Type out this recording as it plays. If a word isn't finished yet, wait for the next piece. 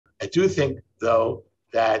do think, though,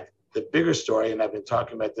 that the bigger story, and I've been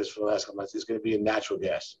talking about this for the last couple months, is going to be in natural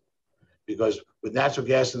gas. Because with natural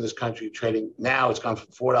gas in this country trading now, it's gone from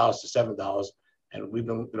 $4 to $7, and we've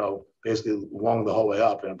been, basically long the whole way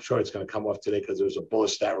up. And I'm sure it's going to come off today because there was a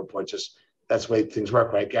bullish stat report. Just that's the way things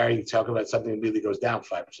work, right, Gary? You talk about something immediately goes down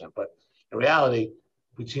 5%, but in reality,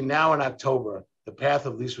 between now and October, the path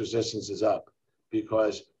of least resistance is up,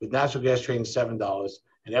 because with natural gas trading $7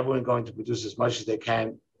 and everyone going to produce as much as they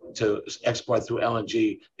can to export through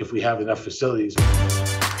LNG if we have enough facilities.